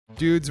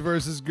Dudes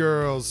versus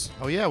girls.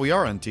 Oh yeah, we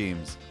are on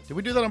teams. Did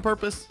we do that on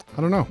purpose?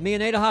 I don't know. Me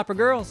and Ada Hop are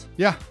girls.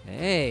 Yeah.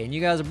 Hey, and you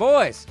guys are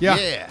boys.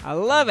 Yeah. I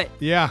love it.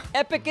 Yeah.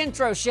 Epic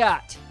intro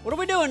shot. What are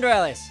we doing,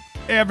 Doraleous?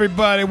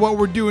 Everybody, what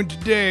we're doing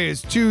today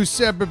is 2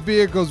 separate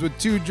vehicles with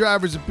 2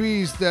 drivers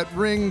apiece that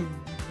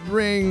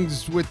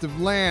rings with the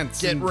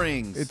lance. Get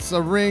rings. It's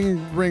a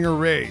ringer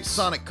race.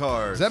 Sonic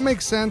cars. Does that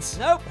make sense?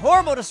 Nope,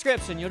 horrible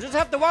description. You'll just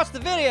have to watch the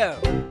video.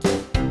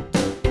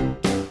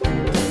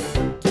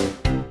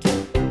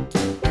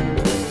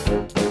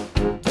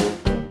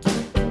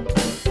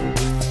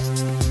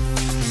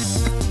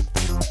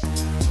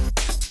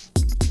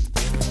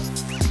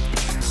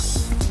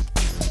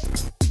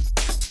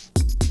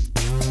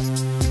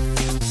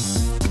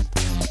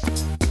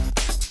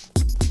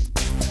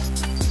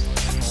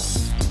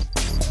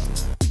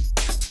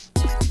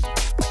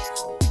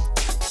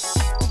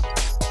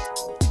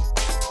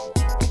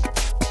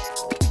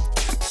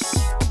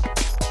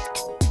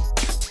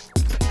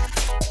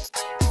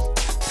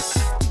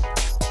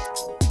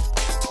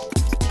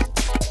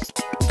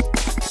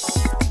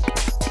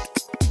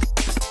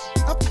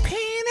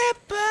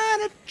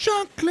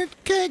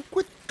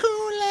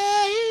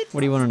 What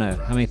do you want to know?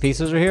 How many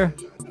pieces are here?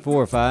 4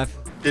 or 5?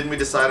 Didn't we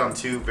decide on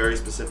 2 very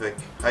specific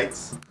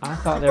heights? I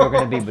thought they were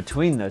going to be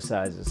between those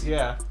sizes.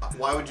 Yeah.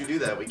 Why would you do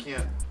that? We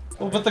can't.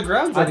 Well, but the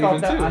ground's I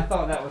uneven thought too. I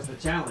thought that was the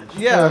challenge.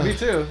 Yeah, me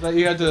too. That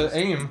you had to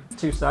aim.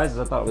 2 sizes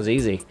I thought was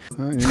easy.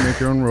 You make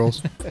your own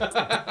rules.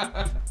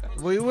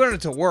 We want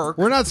it to work.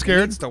 We're not It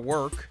scared. needs to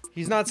work.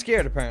 He's not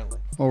scared, apparently.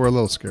 Oh, we're a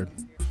little scared.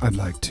 I'd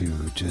like to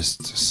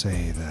just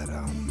say that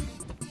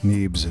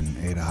Neebs and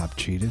Ada Hop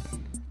cheated.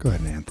 Go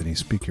ahead, Anthony.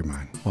 Speak your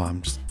mind. Well,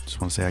 I'm just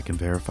want to say I can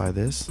verify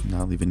this. I'm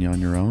not leaving you on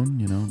your own.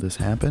 You know, this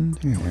happened.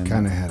 Yeah, we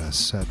kind of had a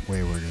set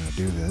way we're going to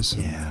do this.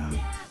 And Yeah.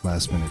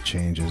 last minute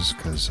changes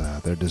because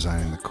they're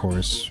designing the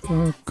course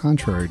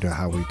contrary to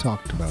how we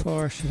talked about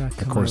Far should I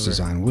the come course over?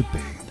 design would be.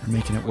 They're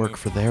making it work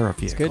for their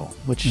vehicle.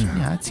 good. Which,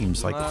 yeah, it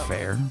seems like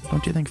fair.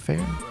 Don't you think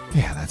fair?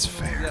 Yeah, that's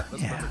fair.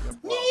 Yeah.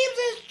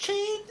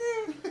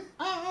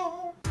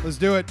 Let's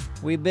do it.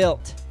 We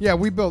built. Yeah,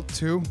 we built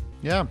 2.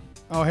 Yeah.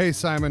 Oh, hey,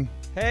 Simon.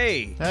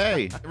 Hey.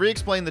 Hey,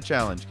 re-explain the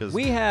challenge because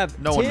We have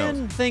no one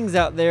 10 knows. things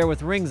out there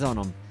with rings on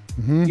them.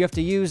 You have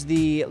to use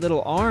the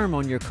little arm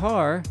on your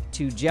car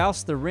to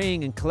joust the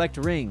ring and collect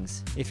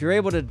rings. If you're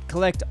able to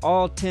collect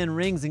all 10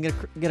 rings and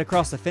get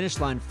across the finish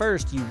line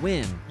first, you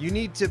win. You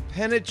need to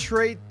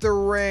penetrate the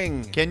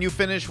ring. Can you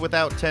finish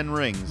without 10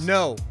 rings?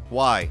 No.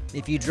 Why?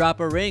 If you drop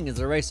a ring, is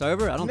the race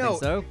over? I don't No.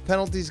 think so.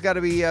 Penalty's got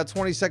to be a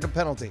 20-second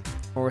penalty.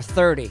 Or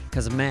 30,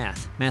 because of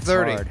math. Math's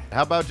 30. hard.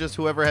 How about just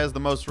whoever has the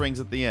most rings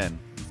at the end?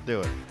 Let's do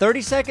it.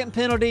 30-second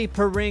penalty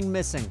per ring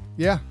missing.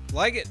 Yeah.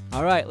 Like it.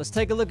 All right, let's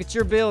take a look at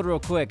your build real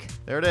quick.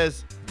 There it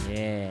is.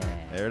 Yeah.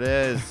 There it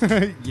is.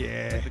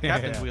 Yeah. The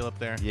captain's wheel up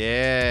there.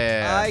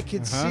 Yeah. I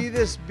could see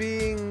this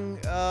being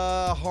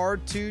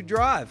hard to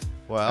drive.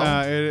 Well,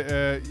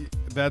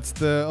 That's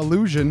the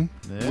illusion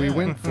we Yeah.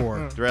 went for.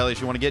 Doraleous,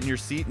 you want to get in your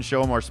seat and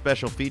show him our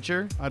special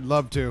feature? I'd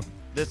love to.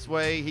 This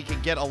way he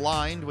can get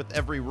aligned with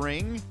every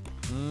ring.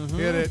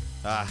 Hit it.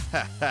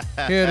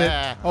 Hit Hit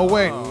it. Oh,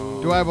 wait.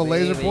 Do I have a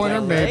laser Baby, pointer?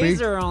 got Maybe.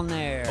 laser on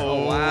there.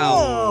 Oh, wow.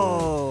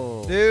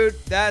 Oh. Dude,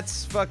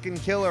 that's fucking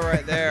killer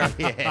right there.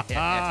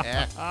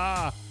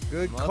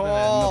 Good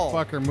call. The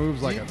fucker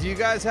moves like Do you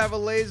guys have a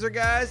laser,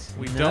 guys?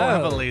 We don't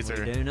have a No,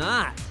 laser. We do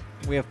not.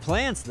 We have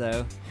plants,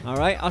 though. All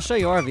right, I'll show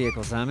you our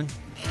vehicle, Simon.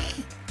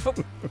 Oh.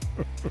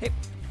 Hey,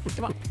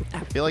 come on. I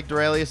feel like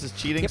Doraleous is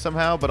cheating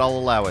somehow, but I'll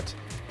allow it.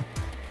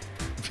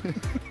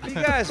 You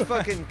guys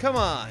fucking, come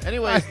on.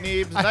 Anyways,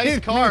 Neebs, nice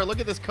car. Look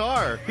at this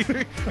car.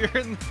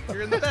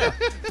 you're in the back.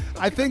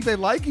 I think they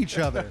like each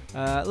other.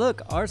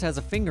 Look, ours has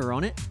a finger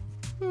on it.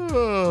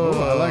 Oh,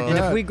 I like And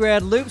that. if we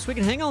grab loops, we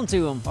can hang on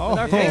to them Oh, with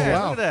our yeah. finger.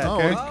 Wow. Look at that.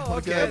 Okay. Oh, What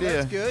a good okay, idea.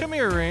 that's good. Come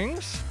here,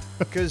 rings.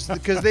 Because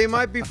they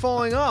might be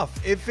falling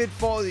off. If it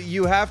falls,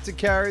 you have to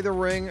carry the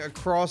ring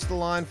across the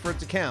line for it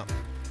to count.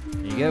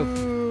 There you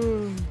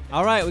go.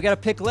 All right, we got to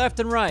pick left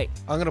and right.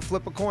 I'm gonna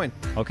flip a coin.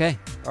 Okay.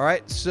 All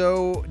right,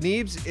 so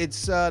Neebs,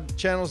 it's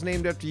channel's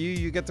named after you.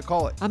 You get to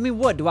call it. I mean,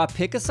 what? Do I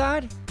pick a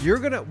side? What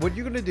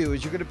you're gonna do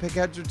is you're gonna pick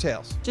heads or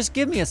tails. Just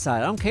give me a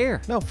side. I don't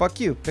care. No, fuck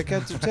you. Pick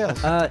heads or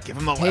tails. Give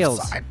him the tails.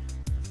 left side.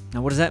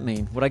 Now, what does that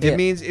mean? What I get?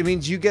 It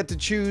means you get to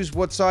choose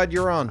what side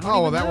you're on. Oh,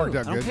 well, even that know. worked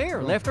out I don't good. care.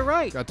 Well, Left or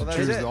right. Got to Well,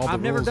 choose that's it. all the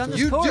I've never rules, done too.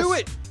 this You course. do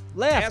it,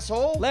 Left.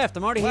 asshole. Left.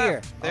 I'm already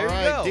Left. here. There All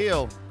you right, go.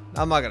 deal.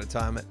 I'm not gonna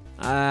time it.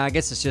 I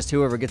guess it's just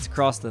whoever gets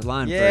across the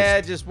line Yeah,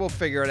 first. just we'll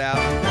figure it out.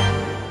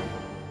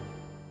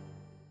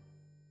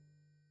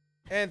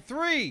 And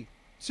 3,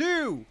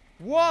 2,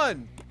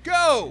 1,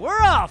 go!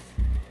 We're off.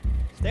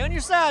 Stay on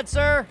your side,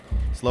 sir.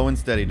 Slow and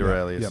steady,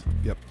 Doraleous.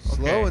 Yep.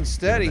 Slow and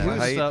steady. Give it that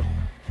Who's height. up?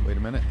 Wait a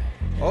minute.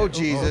 Oh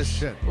Jesus! Oh,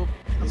 shit.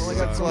 This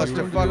is a You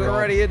clusterfuck were all-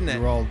 already, isn't it?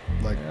 You were all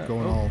like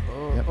going all.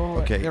 Yep.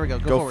 Okay. There we go.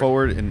 Go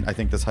forward, and I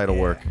think this height will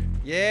work.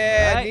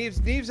 Yeah, Right.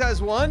 Neebs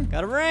has one.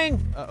 Got a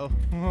ring. Uh-oh.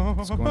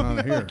 What's going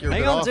on here? You're a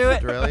Hang bit on off, to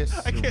it.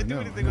 Doraleous. I can't do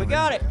No, anything no. We with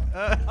got it.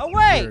 it. Oh,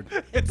 wait. Weird.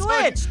 It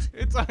glitched.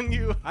 It's on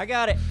you. I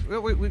got it.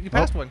 You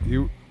passed one.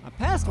 You. I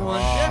passed one.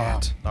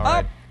 Shit. All Oh,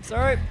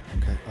 Sorry.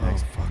 Okay. Oh,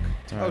 fuck.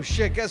 Oh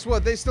shit! Guess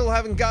what? They still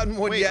haven't gotten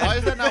one Wait, yet. why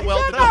is that not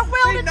welded Not up?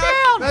 welded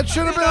down. That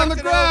should have been on the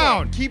Knocked it over.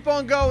 ground. Keep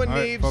on going, All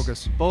right, Neebs.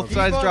 focus. Both Keep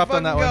sides on dropped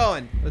on that fucking one.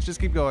 going. Let's just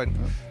keep going.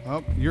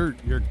 Oh, you're.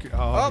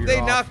 Oh, you're they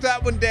off. knocked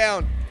that one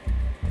down.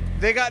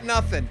 They got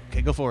nothing.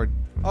 Okay, go forward.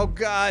 Oh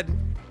God.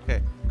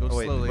 Okay, go Oh,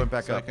 wait, slowly. went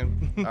back so I up.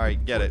 can- All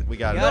right, get it. We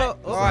got it. Got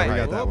it. All right. We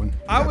got that one. We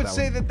I got would that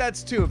say one. that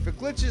that's 2. If it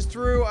glitches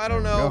through, I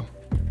don't know.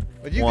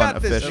 But you One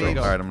got this, official. Neebs.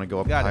 All right, I'm gonna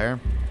go up Got it. higher.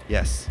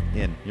 Yes,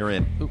 in. You're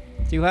in.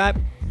 Too high.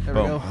 There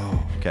we Boom. go.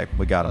 Oh, Okay,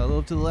 we got A him.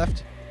 little to the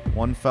left.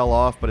 One fell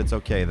off, but it's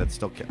okay. That's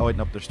still. Oh wait,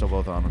 nope. They're still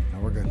both on him. no,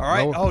 we're good. All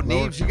right. Lower,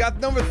 Neebs, you got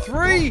number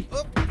 3.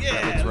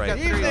 That's right.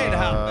 Neebs need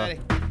help, buddy.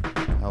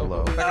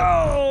 Hello.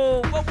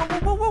 Oh! Whoa, whoa, whoa,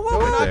 whoa, whoa, whoa,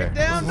 Don't whoa. knock there. it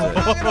down. Don't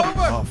knock it over.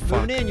 Oh,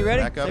 fuck. Moving in. You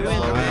ready? Back up Stay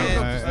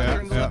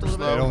in.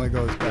 slow. It only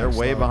goes back They're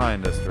way slow.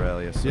 behind us,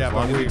 Doraleous. So Yeah, as but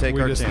long as we take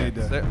our just need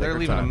chance. to. They're our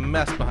leaving a time.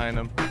 mess behind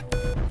them.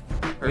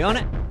 We on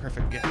it?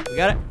 Perfect. Yeah. We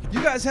got it?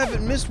 You guys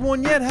haven't missed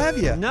one yet, have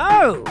you?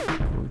 No!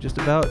 We're just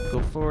about.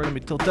 Go forward. Let me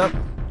tilt up.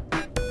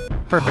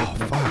 Perfect. Oh,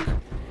 fuck.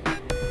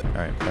 All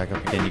right, back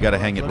up again. You got to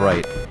hang it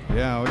right.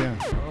 Yeah, oh, yeah.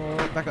 Oh,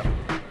 back up.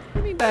 What do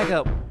you mean back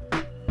up?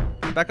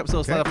 Back up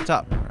so slide off the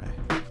top. All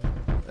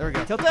right. There we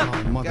go. Tilt Oh, up. Got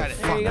it.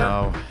 motherfucker. There you go.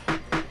 No,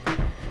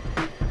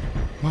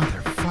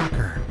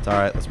 Motherfucker. it's all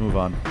right. Let's move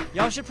on.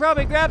 Y'all should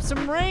probably grab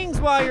some rings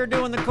while you're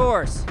doing the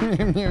course.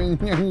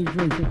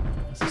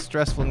 This is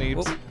stressful,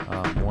 Neebs.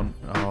 One.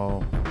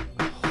 Oh,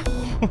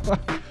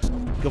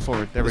 Go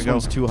forward. There this we go.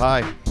 one's too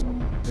high.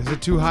 Is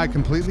it too high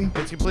completely?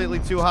 It's completely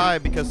too high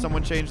because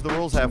someone changed the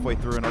rules halfway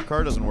through, and our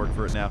car doesn't work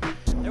for it now.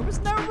 There was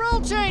no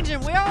rule changing.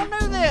 We all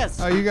knew this.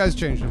 Oh, you guys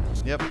changed it.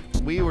 Yep,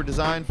 we were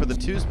designed for the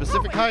 2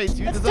 specific heights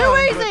you It's too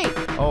designed. easy.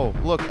 but- Oh,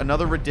 look,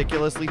 another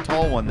ridiculously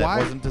tall one that Why?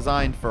 wasn't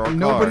designed for our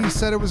Nobody car.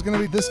 said it was going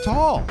to be this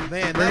tall.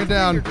 Man, Bring that it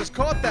down. finger just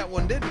caught that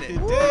one, didn't it?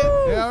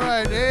 Yeah, all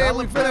right. Hey,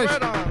 we finished.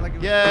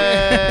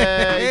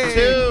 Yay!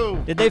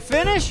 2. Did they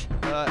finish?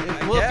 Well, if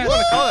guess. you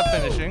want to call that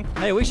finishing.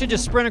 Hey, we should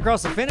just sprint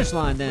across the finish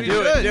line then.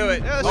 Do it, do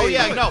it. Yeah, Oh let's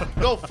yeah, do it.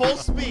 no, full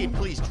speed.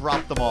 Please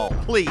drop them all,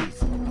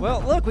 please.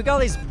 Well, look, we got all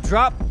these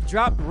drop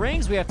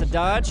rings we have to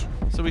dodge.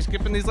 So we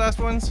skipping these last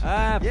ones?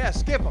 Yeah,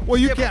 skip them. Well,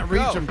 you can't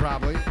reach them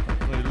probably.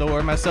 Let me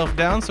lower myself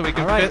down so we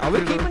can all right, fit. are we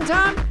through the- keeping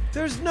time?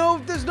 There's no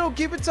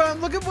keeping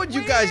time. Look at what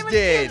you We guys didn't even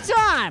did. keep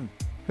time.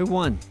 Who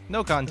won?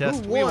 No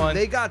contest. Who We won? won.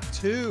 They got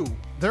 2.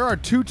 There are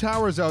 2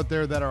 towers out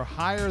there that are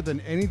higher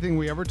than anything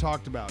we ever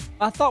talked about.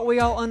 I thought we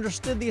all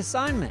understood the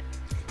assignment.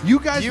 You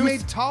guys You-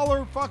 made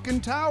taller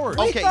fucking towers.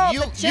 Okay, We thought you-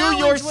 the you challenge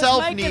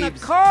yourself, was making a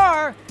Neebs.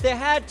 car that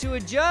had to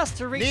adjust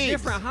to reach Neebs.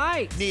 different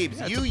heights. Neebs,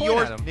 Yeah, you it's a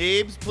point at 'em.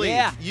 Neebs, please.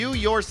 Yeah. You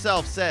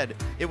yourself said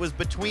it was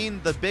between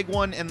the big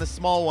one and the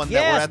small one that were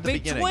Yes, at the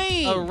beginning.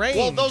 between. A range.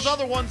 Well, those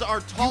other ones are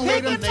taller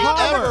made than them they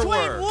taller. ever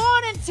between were.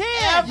 1 and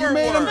 10. You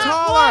made them Not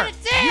taller. 1 and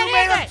 10. You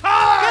made them is it?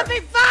 taller. Could be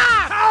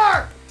 5.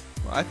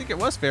 Well, I think it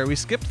was fair. We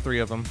skipped 3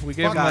 of them. We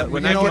gave Fuck them it. a, we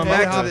when gotta I get came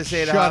back up to with- this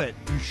 8 Shut out. it.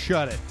 You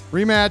shut it.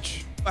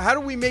 Rematch. How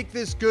do we make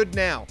this good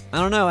now? I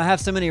don't know. I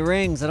have so many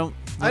rings. I don't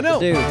know. I know.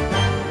 What to do.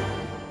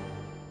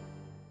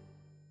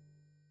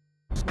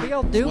 What are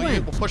y'all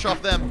doing? We'll push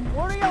off them.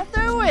 What are y'all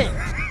doing?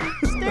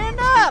 Stand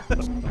up.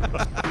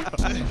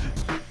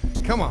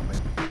 Come on,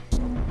 man.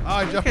 Oh,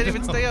 I You jumped can't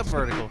even down. stay up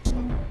vertical.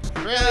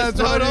 Doraleous,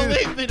 that's what I don't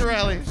needed. leave me,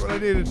 Doraleous. That's what I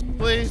needed.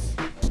 Please.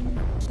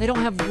 They don't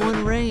have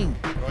 1 ring.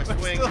 How do I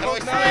swing? How do I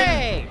swing?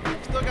 Hey,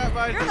 Still got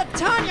mine. you're the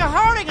Tanya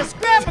Harding of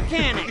scrap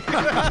mechanic.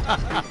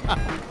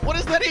 What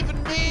does that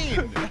even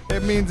mean?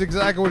 It means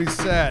exactly what he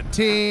said.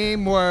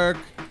 Teamwork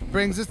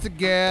brings us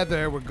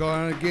together. We're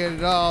going to get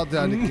it all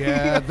done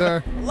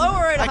together.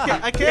 Lower it up.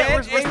 I can't.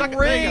 Get We're stuck a at-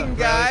 there you ring,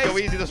 go. guys. Go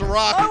easy. This will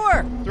rock.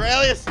 Lower.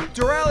 Doraleous.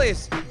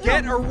 Doraleous,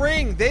 get a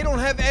ring. They don't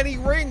have any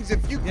rings.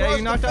 If you cross Yeah,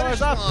 you knocked the all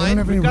finish ours off. They don't line,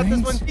 have any We've got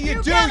rings? this one.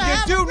 you do gotta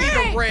have a need a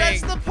ring. ring.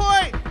 That's the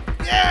point.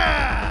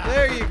 Yeah.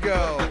 There you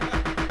go.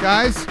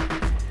 Guys,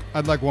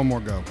 I'd like one more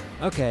go.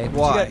 Okay. but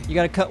Why? You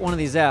got to cut one of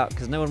these out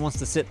because no one wants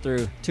to sit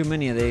through too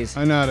many of these.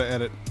 I know how to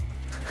edit.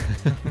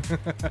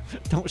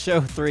 Don't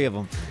show 3 of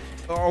them.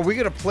 Are we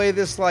gonna play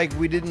this like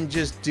we didn't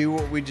just do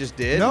what we just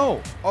did?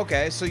 No.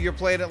 Okay, so you're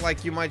playing it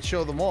like you might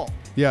show them all.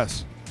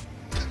 Yes.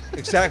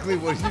 Exactly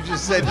what you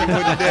just said you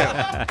wouldn't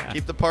do.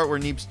 Keep the part where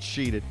Neebs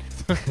cheated.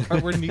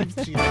 We're Neebs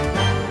cheating.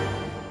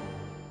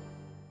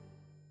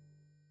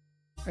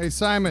 Hey,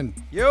 Simon,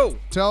 Yo,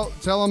 tell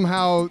them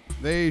how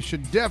they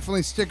should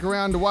definitely stick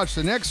around to watch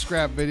the next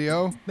scrap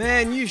video.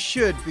 man, you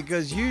should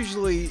because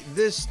usually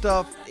this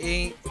stuff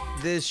ain't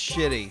this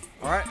shitty.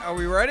 All right, are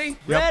we ready?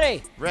 Yep.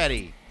 Ready?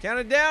 Ready. Count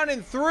it down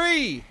in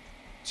 3,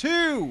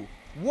 2,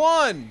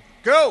 1,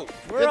 go.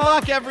 We're Good on.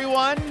 luck,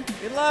 everyone.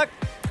 Good luck.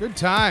 Good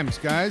times,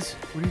 guys.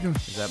 What are you doing?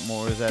 Is that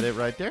more? Is that it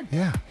right there?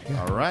 Yeah.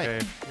 Yeah. All right.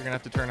 Okay, you're gonna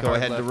have to turn Go hard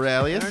ahead, left.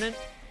 Doraleous. Turn it.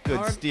 Good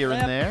Hard steering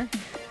left. there.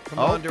 Come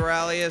Oh. on,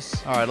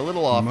 Doraleous. All right, a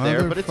little off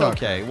there, but it's Motherfucker.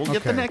 okay. We'll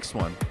get the Okay. next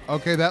one.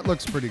 Okay, that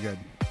looks pretty good.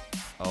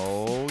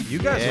 Oh, You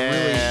guys are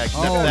really- yeah,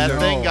 except Oh, that no.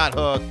 thing got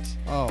hooked.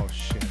 Oh,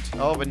 shit.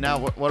 Oh, but now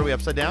what are we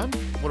upside down?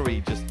 What are we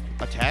just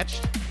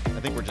attached? I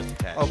think we're just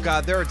attached. Oh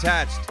God, they're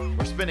attached.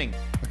 We're spinning.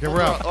 Okay,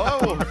 we're up.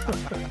 Oh.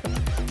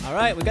 All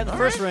right, we got the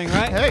first ring,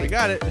 right? Hey. We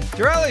got it.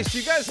 Doraleous, do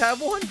you guys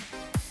have one?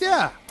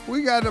 Yeah,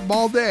 we got them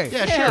all day.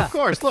 Yeah, Yeah. sure, of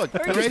course. Look,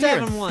 We're right just here.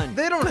 having one.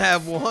 They don't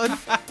have one.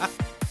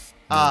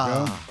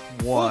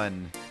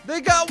 One.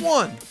 They got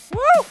one.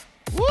 Woo!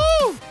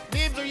 Woo!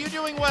 Neebs, are you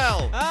doing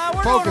well?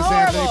 We're Focus, doing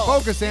Anthony. horrible.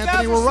 Focus, You Anthony.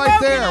 guys We're are right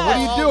smoking there. What are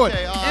it. you Oh, doing?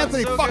 okay,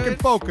 Anthony, so fucking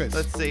good. focus.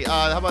 Let's see.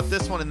 How about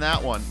this one and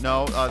that one?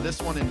 No,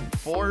 this one and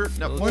 4.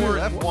 No, 4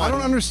 and 1. I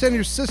don't understand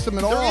your system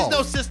at all. There is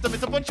no system.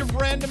 It's a bunch of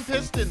random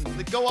pistons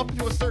that go up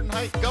to a certain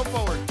height. Go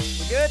forward.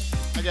 We good?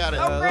 I got it.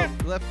 Oh,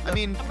 crap. Left. I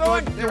mean, I'm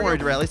going. don't worry,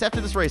 Doraleous.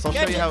 After this race, I'll show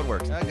Gotcha. you how it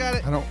works. I got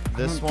it. I don't.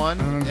 This I one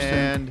don't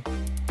understand. and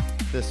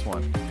this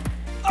one.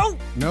 Oh!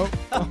 Nope.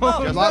 Just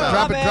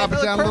Drop it bad.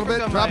 down a little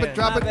bit. Perfect on Drop my it, end.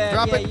 drop My it, bad.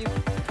 drop Yeah, it.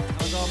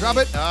 I was all Drop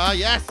me. it.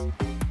 Yes.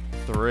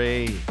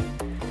 3.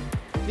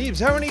 Neebs,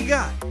 how many you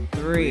got? We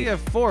 3,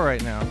 have 4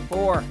 right now.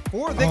 4.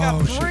 4. They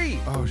got shit. 3.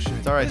 Oh shit.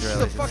 It's all right, This is a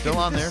Doraleous. It's fucking- still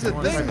on this there. is a Don't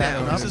worry thing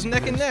about it. now. This is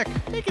neck and neck.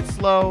 Take it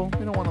slow.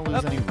 We don't want to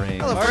lose any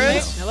rings. Hello, Pardon me?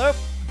 friends. Hello?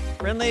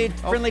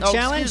 Friendly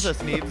challenge? Excuse us,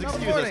 Neebs. Excuse us.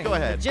 morning. Go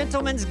ahead.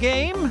 Gentleman's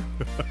game?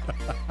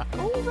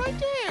 Oh, right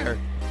there.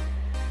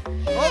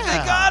 Oh, they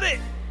got it.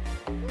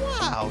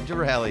 Wow,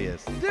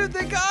 Doraleous. Dude,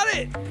 they got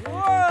it.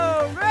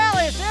 Whoa,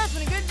 Doraleous,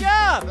 Anthony, good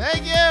job!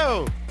 Thank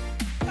you.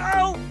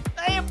 Oh,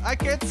 damn! I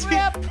can't see.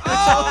 Rip. Dude,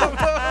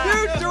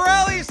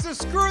 Doraleous, they're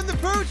screwing the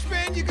pooch,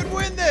 man. You can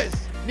win this.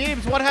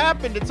 Neebs, what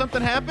happened? Did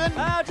something happen?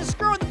 Just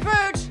screwing the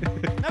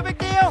pooch. No big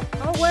deal.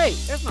 Oh, wait,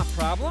 there's my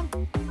problem.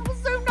 I was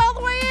zoomed all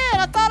the way in.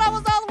 I thought I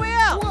was all the way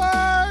out.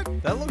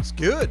 What? That looks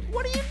good.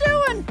 What are you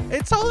doing?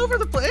 It's all over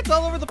the place. It's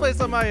all over the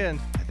place on my end.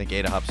 I think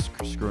Ada Hop's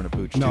screwing a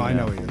pooch. No, too I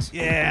now. know he is.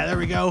 Yeah, there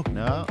we go.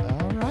 No,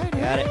 all right.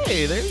 Got it.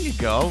 Hey, there you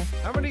go.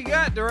 How many you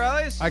got,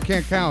 Doraleous? I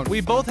can't count. We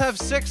both have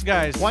 6,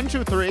 guys. 1,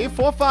 2, 3,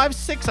 4, 5,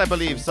 6, I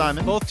believe,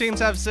 Simon. Both teams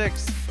have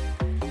 6.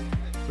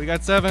 We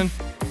got 7.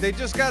 They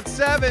just got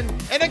 7.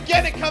 And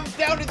again, it comes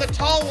down to the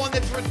tall one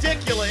that's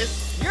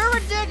ridiculous. You're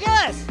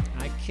ridiculous.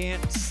 I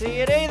can't see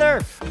it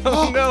either.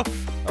 Oh no! All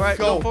right,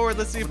 Go. go forward.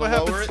 Let's see I'm what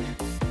gonna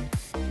happens.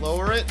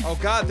 Lower it. Oh,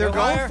 God, they're Go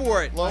going higher.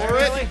 for it. Lower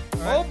Really? it.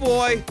 Oh,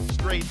 boy.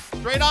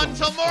 Straight on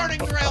till morning,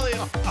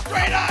 Doraleous.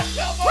 Straight on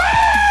till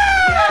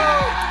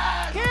morning.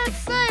 Can't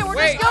see. We're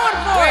Wait, just going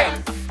for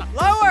it.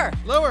 Lower.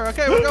 Lower.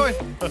 Okay, we're going.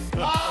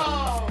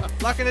 Oh,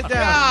 Locking it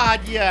down.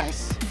 God,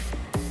 yes.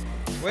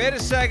 Wait a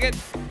second.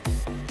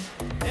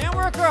 And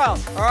we're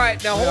across. All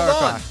right, now We are hold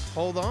on. across.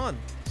 Hold on.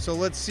 So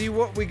let's see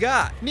what we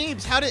got.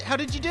 Neebs, how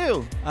did you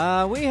do?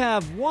 We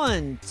have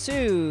 1,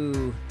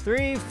 2,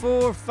 3,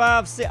 4,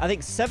 5, 6. I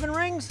think 7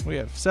 rings. We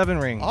have 7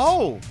 rings.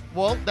 Oh,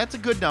 well, that's a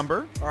good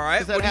number. All right,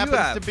 'Cause that what do you happens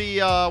have? to be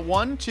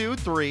 1, 2,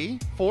 3,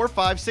 4,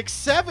 5, 6,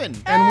 7.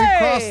 And we Hey!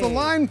 crossed the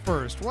line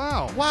first.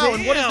 Wow. Wow,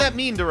 and what does Damn. that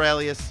mean,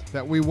 Doraleous?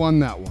 That we won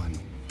that one.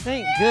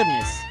 Thank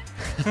goodness.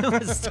 I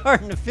was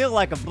starting to feel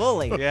like a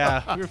bully.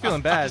 Yeah, we were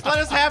feeling bad. Let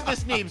us have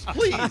this, Neebs,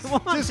 please. I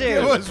want Just to.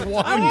 give us I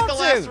one. I need want the to.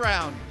 last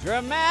round.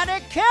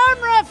 Dramatic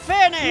camera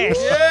finish.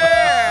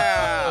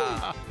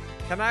 Yeah.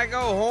 Can I go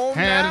home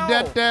now?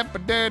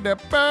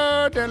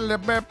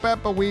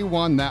 We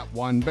won that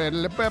one. But we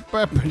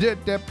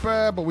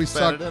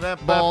sucked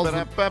balls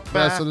the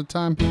rest of the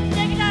time.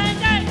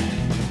 Ding-a-dang-dang.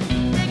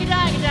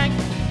 Ding-a-dang-dang.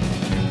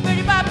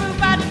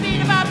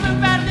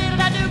 Boody-ba-boo-ba-da-bee-da-ba-boo-ba-da-dee.